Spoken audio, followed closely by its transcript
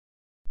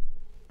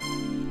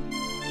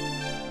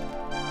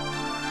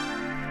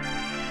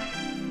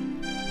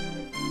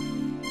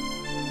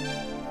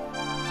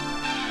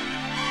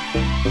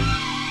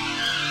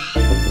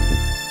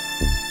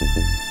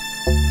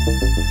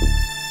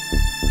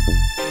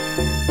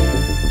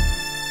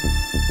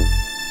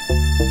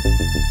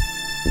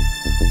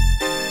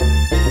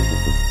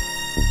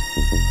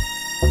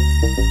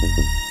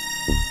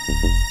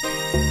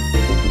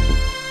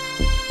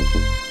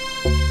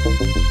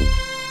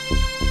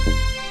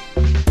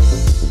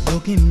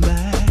Looking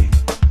back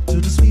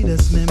to the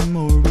sweetest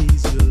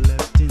memories you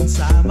left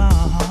inside my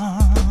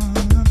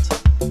heart.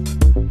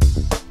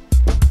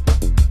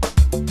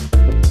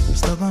 I'm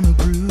stuck on a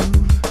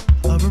groove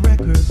of a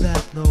record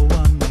that no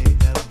one may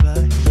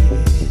ever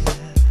hear.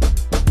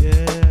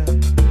 Yeah.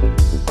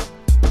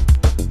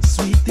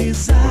 Sweet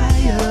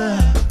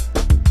desire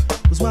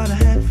was what I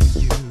had for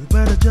you,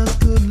 but I just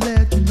couldn't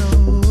let you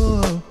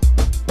know.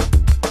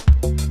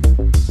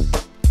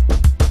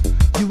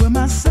 You were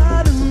my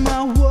side and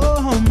my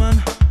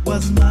woman,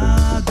 was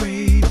my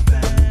great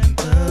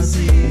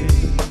fantasy.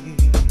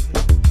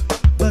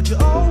 But you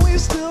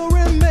always still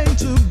remain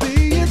to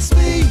be. It's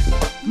me,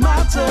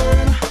 my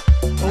turn.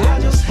 Oh, I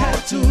just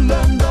had to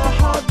learn the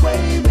hard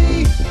way.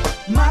 Me,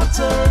 my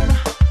turn.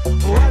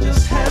 Oh, I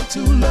just had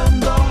to learn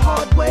the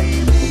hard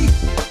way. Me,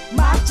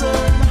 my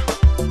turn.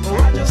 Oh,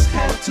 I just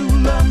had to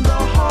learn the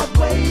hard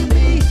way.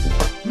 Me,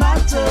 my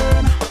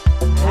turn.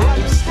 Oh, I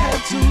just had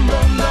to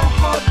learn the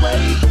hard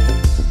way.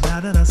 Now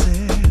that I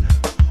said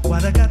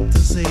what I got to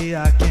say,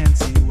 I can't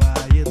see why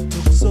it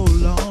took so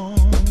long.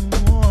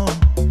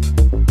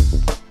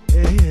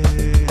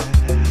 Yeah,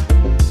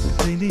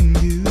 cleaning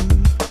you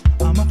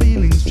are my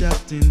feelings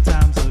trapped in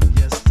times of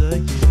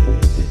yesteryear.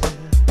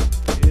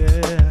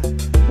 Yeah,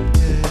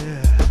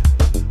 yeah.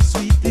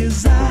 Sweet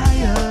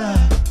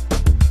desire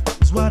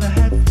is what I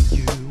had for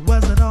you.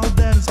 Was it all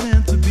that it's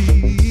meant to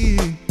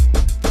be?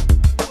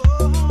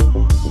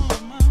 Oh,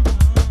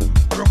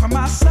 broke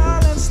my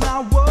silence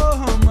now,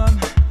 woman.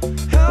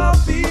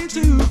 Help me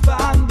to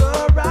find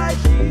the right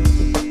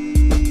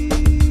key.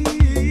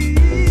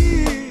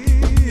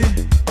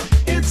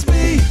 It's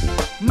me,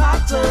 my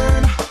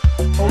turn.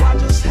 Oh, I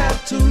just had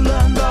to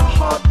learn the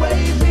hard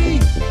way. Me,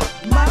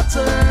 my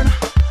turn.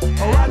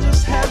 Oh, I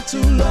just had to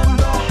learn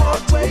the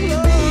hard way.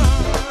 Me,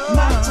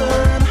 my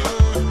turn.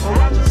 Oh,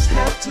 I just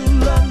had to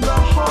learn the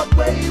hard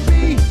way.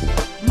 Me,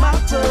 my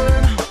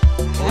turn.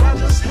 Oh, I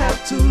just had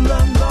to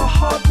learn the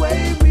hard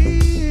way. Me.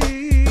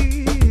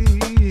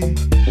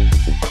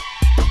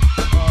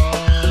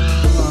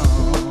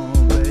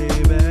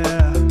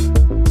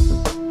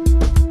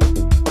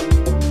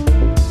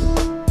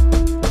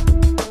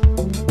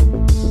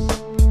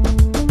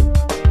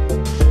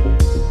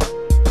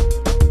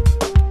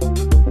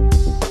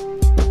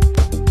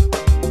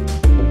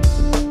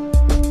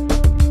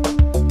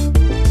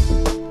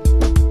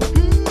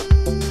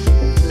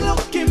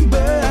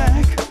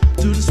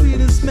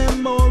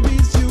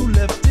 Memories you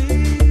left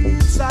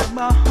inside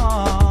my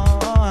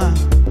heart,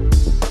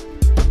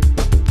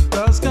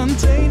 'cause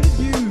contained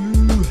in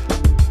you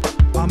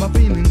are my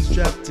feelings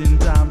trapped in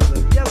times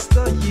of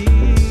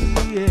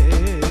yesteryear.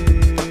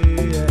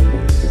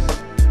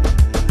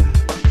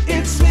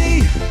 It's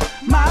me,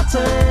 my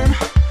turn.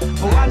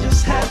 Oh, I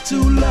just had to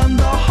learn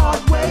the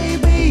hard way.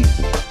 Me,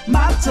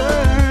 my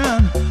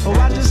turn. Oh,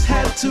 I just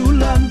had to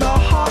learn the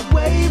hard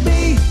way.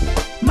 Me,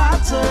 my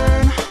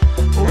turn.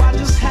 Oh, I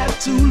just had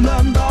to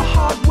learn the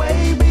hard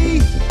way.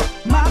 Me,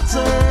 my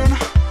turn.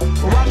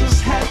 Oh, I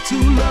just had to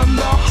learn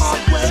the hard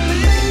way.